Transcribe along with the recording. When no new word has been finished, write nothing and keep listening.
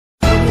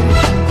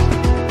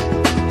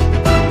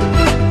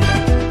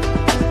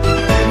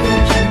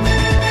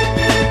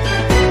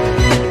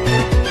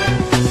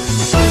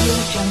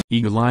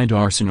eagle-eyed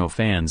Arsenal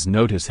fans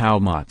notice how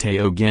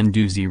Matteo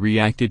Guendouzi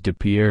reacted to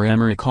Pierre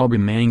Emerick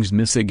Aubameyang's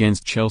miss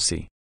against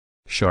Chelsea.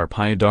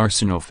 Sharp-eyed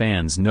Arsenal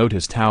fans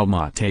noticed how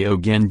Matteo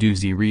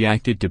Guendouzi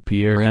reacted to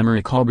Pierre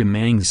Emerick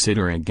Aubameyang's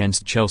sitter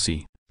against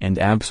Chelsea, and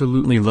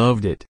absolutely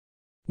loved it.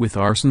 With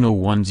Arsenal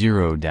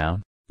 1-0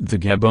 down, the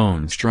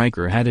Gabon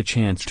striker had a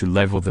chance to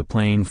level the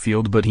playing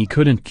field, but he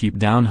couldn't keep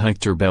down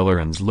Hector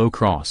Bellerin's low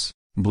cross,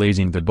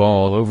 blazing the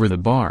ball over the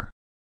bar.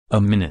 A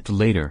minute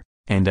later,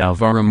 and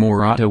Alvaro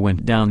Morata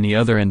went down the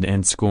other end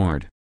and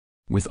scored.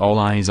 With all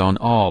eyes on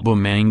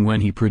Aubameyang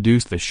when he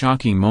produced the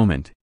shocking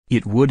moment,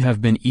 it would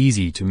have been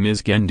easy to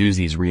miss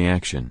Guendouzi's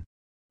reaction.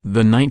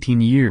 The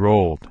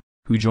 19-year-old,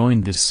 who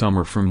joined this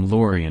summer from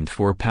Lorient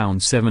for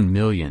 £7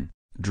 million,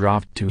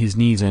 dropped to his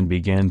knees and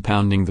began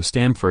pounding the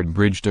Stamford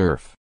Bridge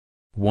turf.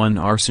 One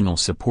Arsenal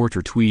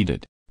supporter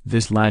tweeted,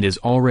 "This lad is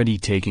already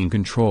taking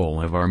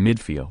control of our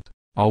midfield,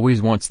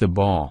 always wants the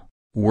ball,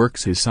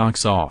 works his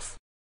socks off.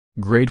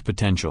 Great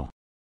potential."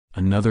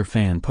 Another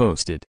fan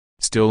posted,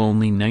 "Still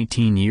only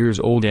 19 years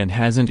old and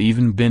hasn't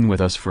even been with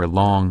us for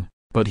long,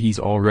 but he's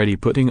already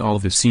putting all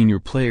the senior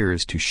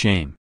players to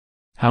shame.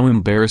 How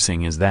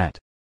embarrassing is that?"